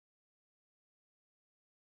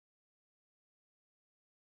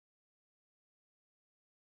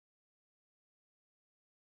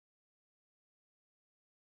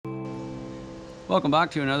Welcome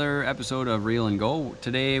back to another episode of Reel and Go.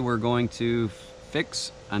 Today we're going to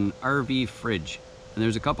fix an RV fridge. And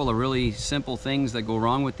there's a couple of really simple things that go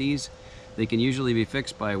wrong with these. They can usually be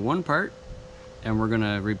fixed by one part, and we're going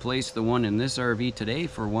to replace the one in this RV today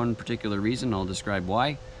for one particular reason. I'll describe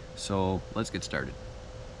why. So let's get started.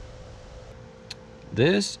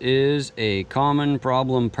 This is a common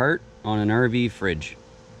problem part on an RV fridge.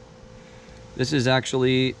 This is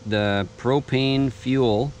actually the propane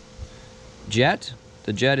fuel jet.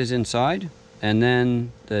 The jet is inside, and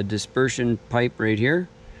then the dispersion pipe right here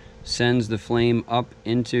sends the flame up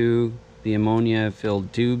into the ammonia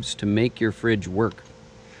filled tubes to make your fridge work.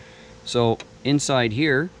 So inside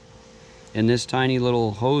here, in this tiny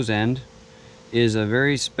little hose end, is a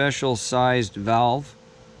very special sized valve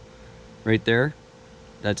right there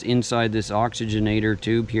that's inside this oxygenator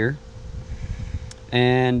tube here.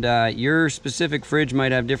 And your specific fridge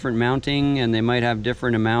might have different mounting, and they might have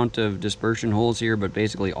different amount of dispersion holes here, but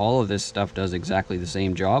basically all of this stuff does exactly the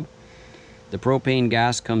same job. The propane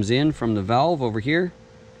gas comes in from the valve over here.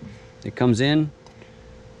 It comes in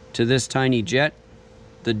to this tiny jet.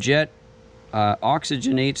 The jet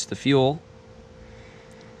oxygenates the fuel.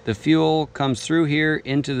 The fuel comes through here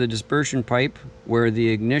into the dispersion pipe where the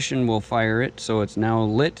ignition will fire it, so it's now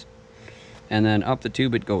lit, and then up the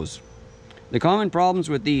tube it goes. The common problems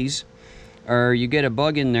with these are you get a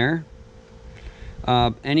bug in there.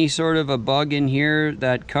 Any sort of a bug in here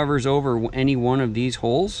that covers over any one of these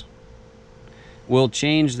holes will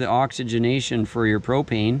change the oxygenation for your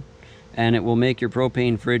propane, and it will make your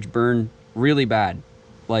propane fridge burn really bad.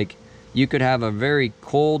 Like, you could have a very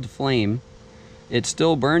cold flame. It's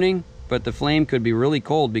still burning, but the flame could be really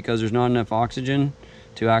cold because there's not enough oxygen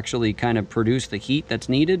to actually kind of produce the heat that's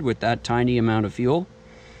needed with that tiny amount of fuel.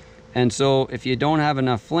 And so if you don't have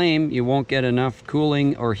enough flame, you won't get enough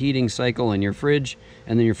cooling or heating cycle in your fridge,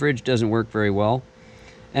 and then your fridge doesn't work very well.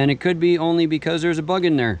 And it could be only because there's a bug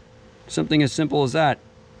in there. Something as simple as that.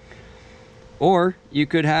 Or you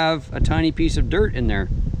could have a tiny piece of dirt in there.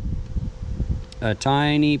 A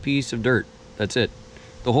tiny piece of dirt. That's it.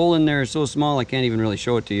 The hole in there is so small I can't even really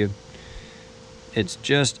show it to you. It's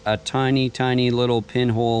just a tiny, tiny little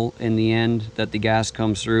pinhole in the end that the gas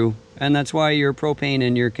comes through. And that's why your propane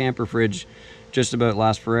in your camper fridge just about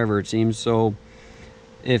lasts forever, it seems. So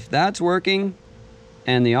if that's working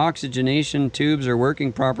and the oxygenation tubes are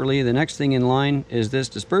working properly, the next thing in line is this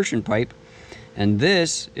dispersion pipe. And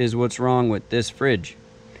this is what's wrong with this fridge.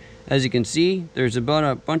 As you can see, there's about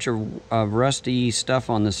a bunch of rusty stuff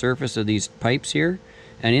on the surface of these pipes here.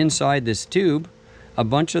 And inside this tube, a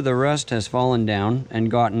bunch of the rust has fallen down and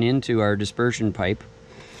gotten into our dispersion pipe.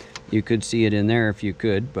 You could see it in there if you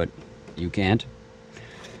could, but you can't.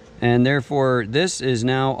 And therefore, this is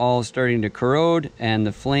now all starting to corrode, and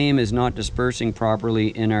the flame is not dispersing properly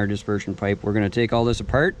in our dispersion pipe. We're going to take all this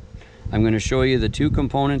apart. I'm going to show you the two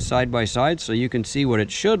components side by side so you can see what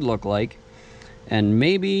it should look like. And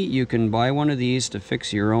maybe you can buy one of these to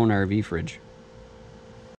fix your own RV fridge.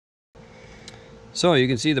 So you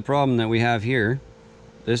can see the problem that we have here.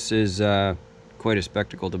 This is quite a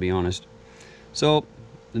spectacle, to be honest. So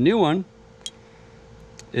the new one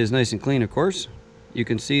is nice and clean, of course. You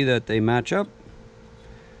can see that they match up.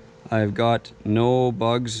 I've got no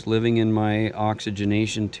bugs living in my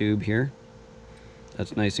oxygenation tube here.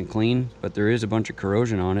 That's nice and clean, but there is a bunch of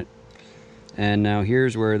corrosion on it. And now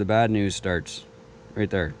here's where the bad news starts, right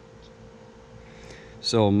there.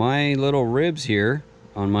 So my little ribs here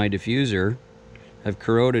on my diffuser have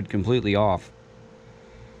corroded completely off.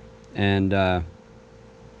 And I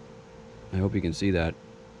hope you can see that.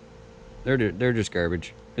 They're just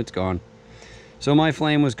garbage. It's gone. So my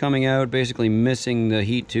flame was coming out, basically missing the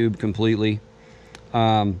heat tube completely.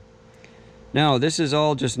 Now this is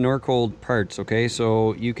all just Norcold parts, okay?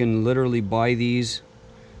 So you can literally buy these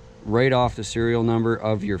right off the serial number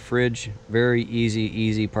of your fridge. Very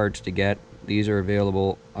easy parts to get. These are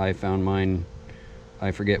available. I found mine,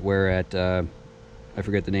 I forget where at, I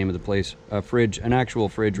forget the name of the place. An actual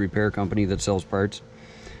fridge repair company that sells parts.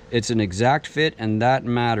 It's an exact fit, and that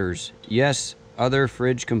matters. Yes, other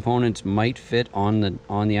fridge components might fit on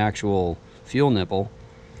the actual fuel nipple,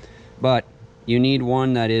 but you need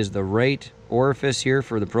one that is the right orifice here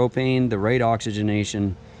for the propane, the right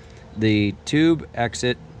oxygenation, the tube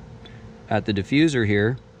exit at the diffuser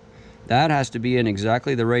here. That has to be in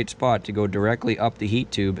exactly the right spot to go directly up the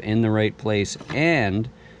heat tube in the right place. And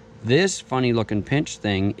this funny looking pinch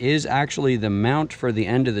thing is actually the mount for the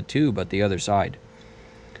end of the tube at the other side.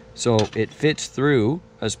 So it fits through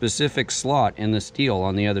a specific slot in the steel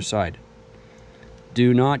on the other side.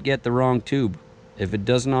 Do not get the wrong tube. If it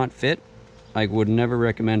does not fit, I would never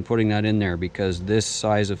recommend putting that in there, because this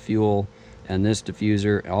size of fuel and this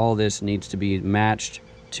diffuser, all this needs to be matched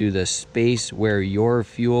to the space where your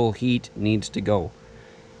fuel heat needs to go.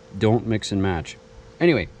 Don't mix and match.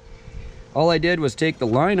 Anyway, all I did was take the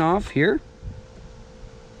line off here,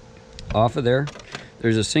 off of there.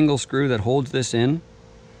 There's a single screw that holds this in,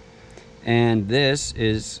 and this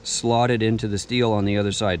is slotted into the steel on the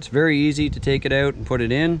other side. It's very easy to take it out and put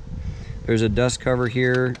it in. There's a dust cover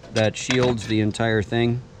here that shields the entire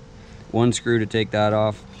thing. One screw to take that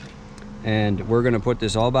off. And we're gonna put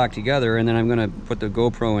this all back together, and then I'm gonna put the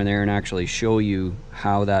GoPro in there and actually show you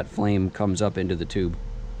how that flame comes up into the tube.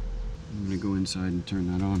 I'm gonna go inside and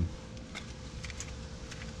turn that on.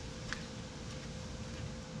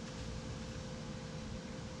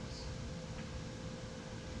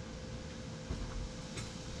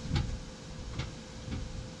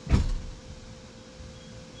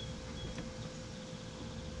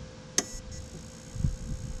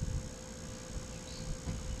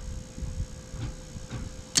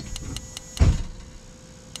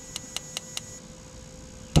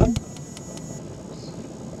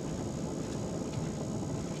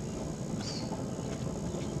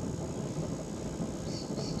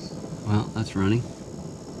 Well, that's running,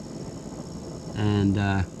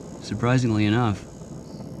 and surprisingly enough,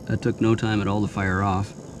 that took no time at all to fire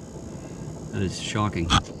off. That is shocking.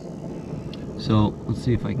 So let's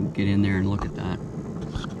see if I can get in there and look at that.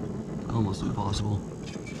 Almost impossible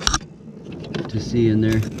to see in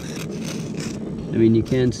there. I mean, you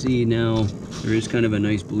can see now there is kind of a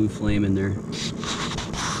nice blue flame in there.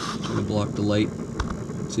 I'm gonna block the light.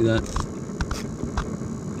 See that?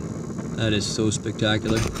 That is so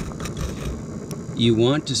spectacular. You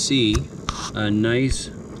want to see a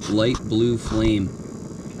nice light blue flame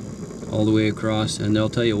all the way across, and they'll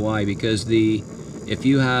tell you why. Because if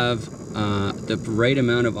you have the right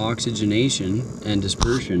amount of oxygenation and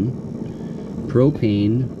dispersion,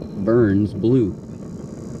 propane burns blue.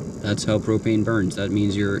 That's how propane burns. That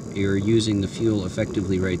means you're using the fuel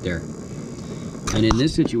effectively right there. And in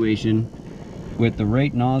this situation, with the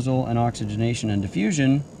right nozzle and oxygenation and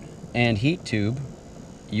diffusion and heat tube,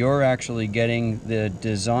 you're actually getting the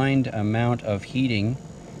designed amount of heating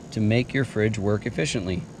to make your fridge work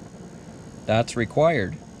efficiently. That's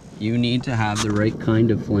required. You need to have the right kind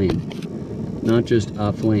of flame. Not just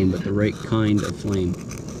a flame, but the right kind of flame.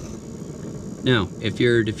 Now, if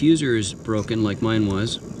your diffuser is broken like mine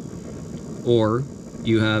was, or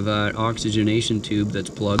you have an oxygenation tube that's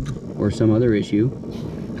plugged, or some other issue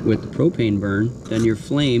with the propane burn, then your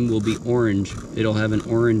flame will be orange. It'll have an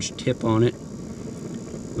orange tip on it,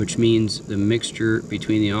 which means the mixture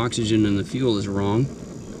between the oxygen and the fuel is wrong,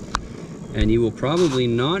 and you will probably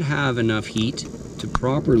not have enough heat to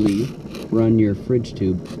properly run your fridge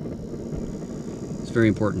tube. It's very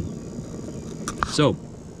important. So,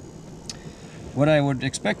 what I would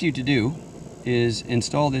expect you to do is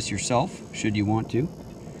install this yourself, should you want to,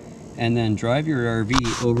 and then drive your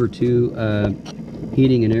RV over to a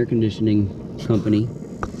heating and air conditioning company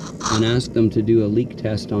and ask them to do a leak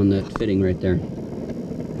test on that fitting right there.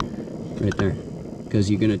 Right there.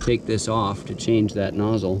 Because you're going to take this off to change that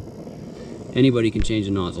nozzle. Anybody can change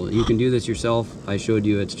a nozzle. You can do this yourself. I showed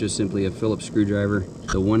you it's just simply a Phillips screwdriver,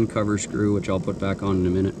 the one cover screw, which I'll put back on in a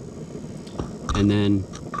minute, and then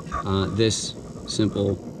this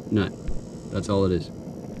simple nut. That's all it is.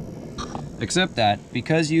 Except that,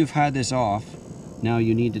 because you've had this off, now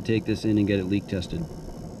you need to take this in and get it leak tested.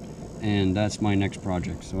 And that's my next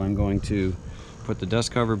project. So I'm going to put the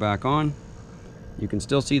dust cover back on. You can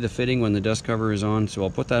still see the fitting when the dust cover is on, so I'll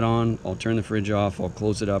put that on, I'll turn the fridge off, I'll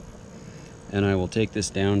close it up, and I will take this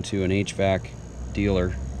down to an HVAC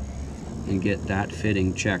dealer and get that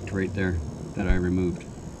fitting checked right there that I removed.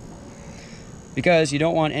 Because you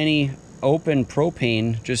don't want any open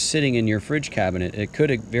propane just sitting in your fridge cabinet. It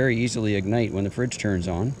could very easily ignite when the fridge turns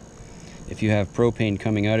on if you have propane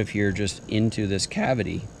coming out of here just into this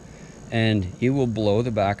cavity, and you will blow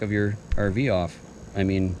the back of your RV off. I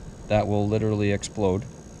mean, that will literally explode.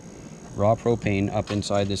 Raw propane up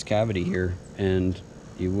inside this cavity here, and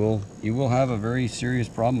you will have a very serious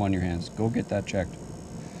problem on your hands. Go get that checked.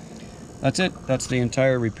 That's it. That's the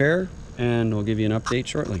entire repair, and we'll give you an update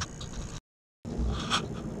shortly.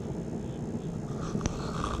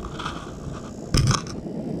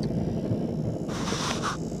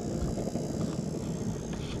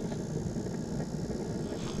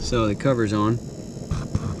 So the cover's on,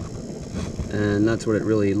 and that's what it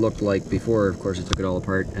really looked like before. Of course, I took it all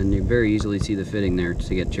apart, and you very easily see the fitting there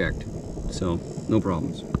to get checked. So no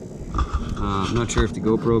problems. I'm not sure if the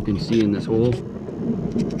GoPro can see in this hole.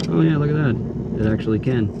 Oh yeah, look at that. It actually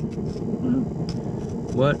can.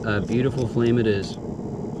 What a beautiful flame it is.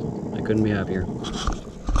 I couldn't be happier.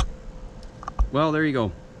 well, there you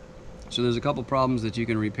go. So there's a couple problems that you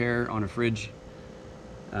can repair on a fridge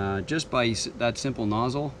just by that simple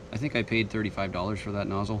nozzle. I think I paid $35 for that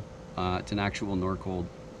nozzle. It's an actual Norcold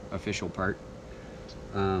official part.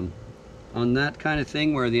 On that kind of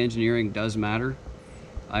thing where the engineering does matter,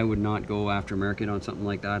 I would not go aftermarket on something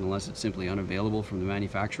like that unless it's simply unavailable from the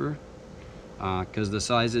manufacturer, because the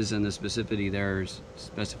sizes and the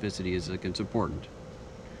specificity is like, it's important.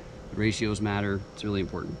 The ratios matter. It's really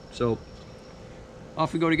important. So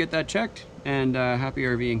off we go to get that checked, and happy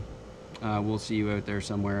RVing. We'll see you out there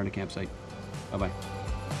somewhere at a campsite. Bye bye.